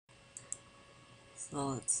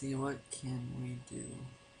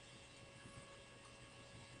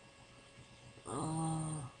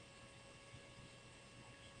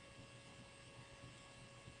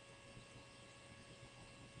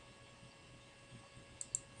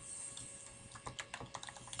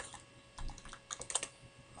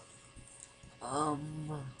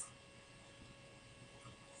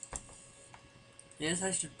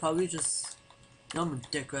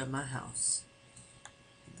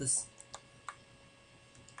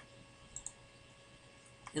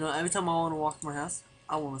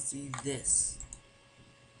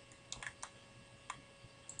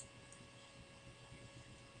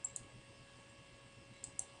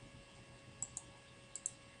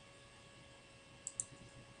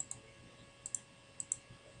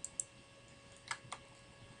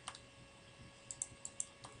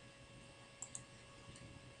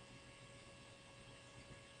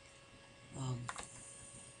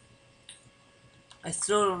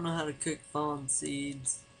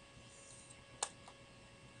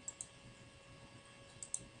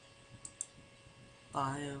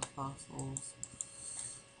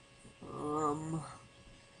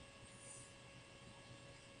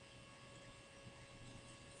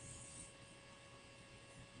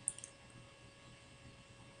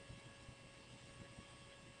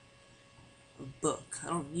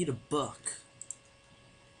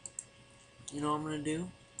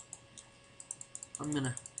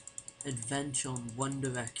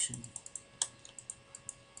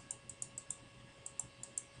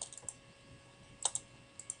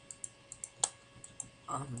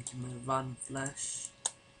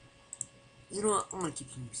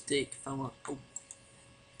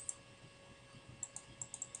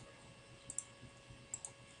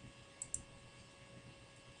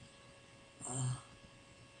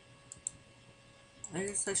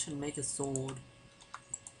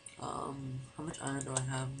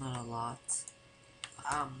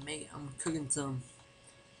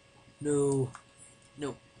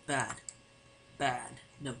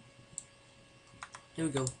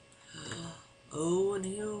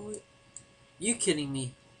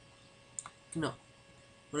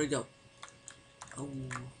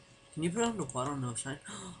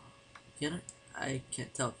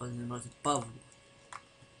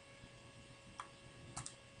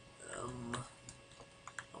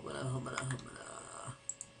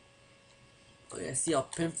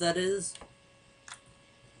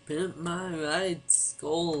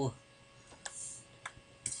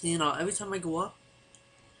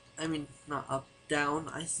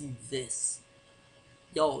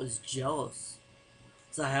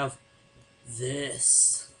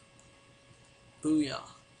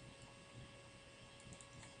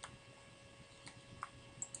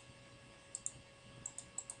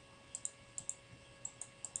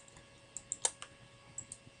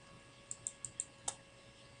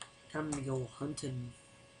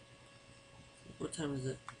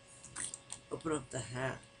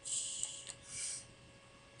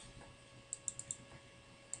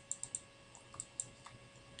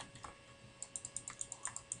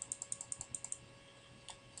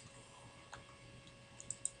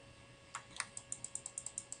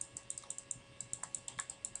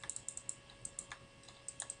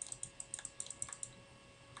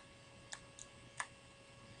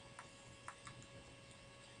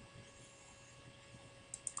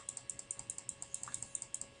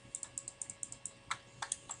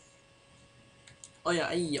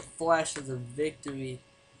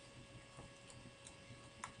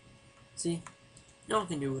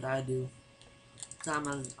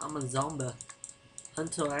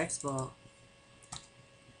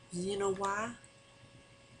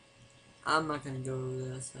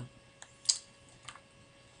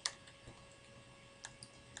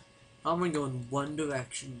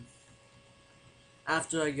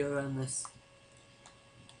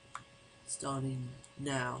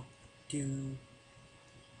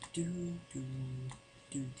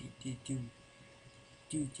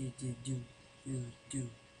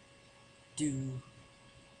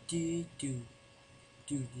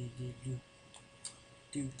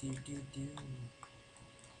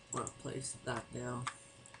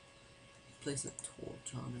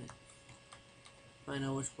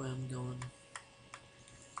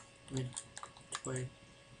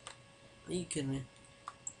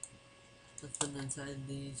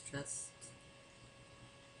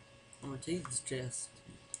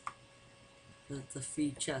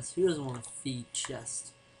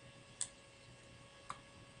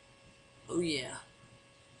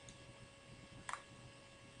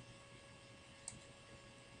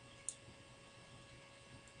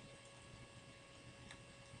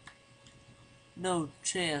No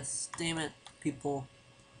chest. Damn it, people.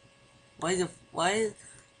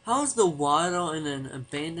 How's the water in an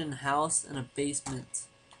abandoned house in a basement?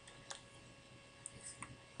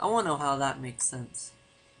 I wanna know how that makes sense.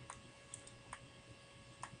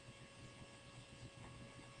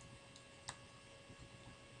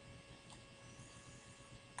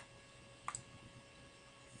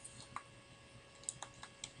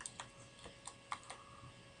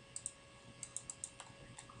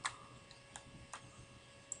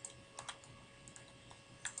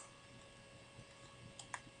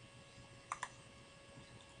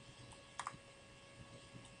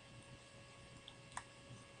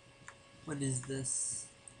 What is this?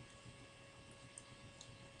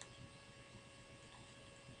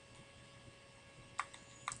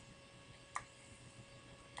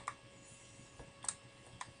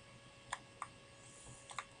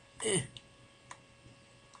 Eh.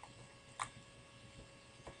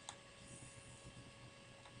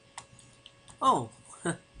 Oh,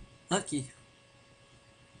 lucky.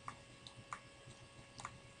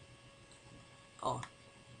 Oh,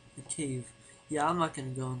 the cave. Yeah, I'm not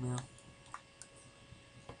gonna go now.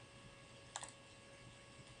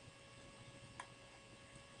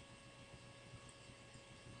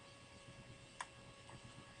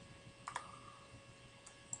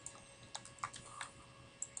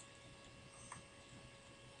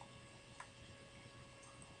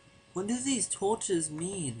 What do these torches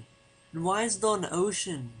mean? And why is there an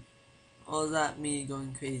ocean? Or is that me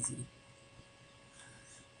going crazy?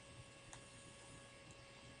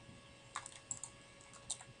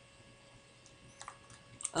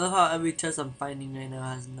 I love how every chest I'm finding right now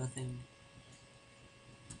has nothing.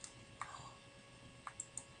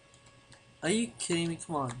 Are you kidding me?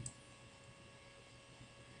 Come on.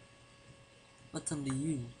 What's under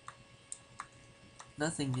you?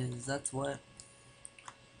 Nothing is, that's what.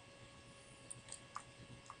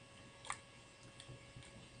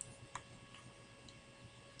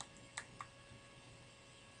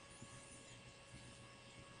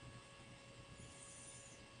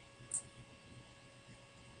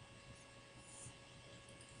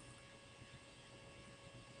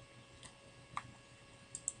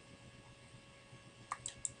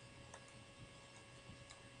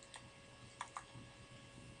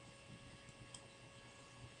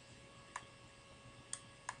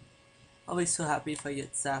 I'll be so happy if I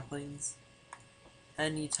get saplings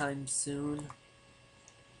anytime soon.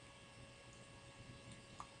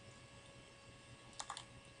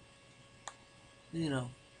 You know,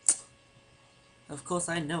 of course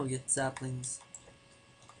I know get saplings.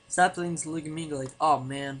 Saplings look at me and go like, oh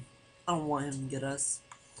man, I don't want him to get us.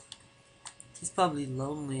 He's probably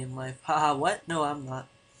lonely in life. Haha, what? No, I'm not.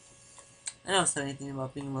 I never said anything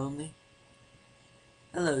about being lonely.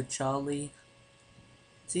 Hello, Charlie.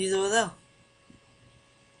 See, he's over there.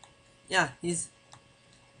 Yeah, he's...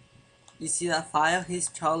 You see that fire? He's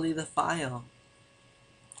Charlie the Fire.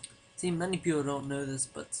 See, many people don't know this,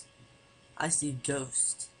 but I see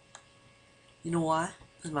ghosts. You know why?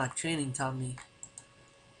 Because my training taught me.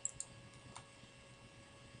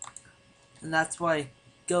 And that's why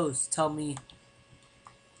ghosts tell me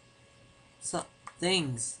some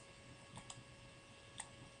things.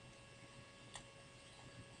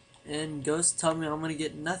 And ghosts tell me I'm gonna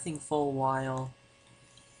get nothing for a while.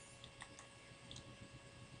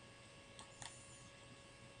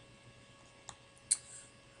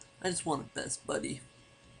 I just want a best buddy.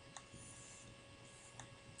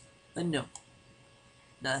 But no,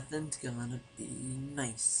 nothing's gonna be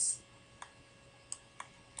nice.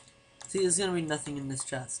 See, there's gonna be nothing in this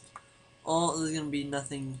chest. Oh, there's gonna be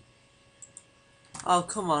nothing. Oh,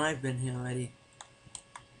 come on, I've been here already.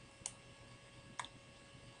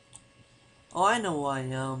 Oh, I know who I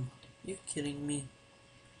am. You kidding me?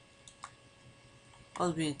 I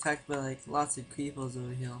was being attacked by like lots of creepers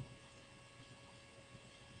over here.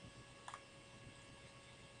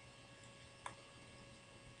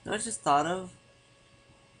 You know what I just thought of?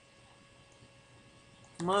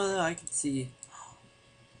 From over there I could see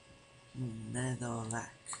netherrack.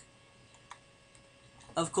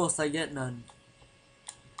 Of course I get none.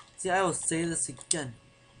 See, I will say this again.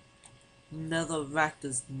 Netherrack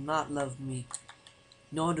does not love me.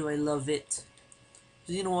 Nor do I love it.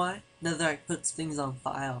 Do you know why? Netherrack puts things on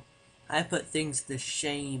fire. I put things to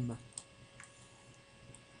shame.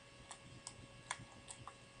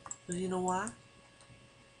 Do you know why?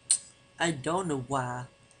 I don't know why.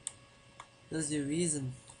 There's a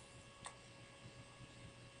reason.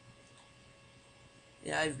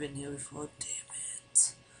 Yeah, I've been here before. Damn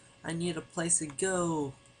it. I need a place to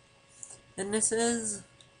go. And this is...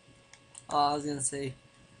 Oh, I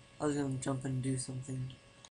was gonna jump and do something.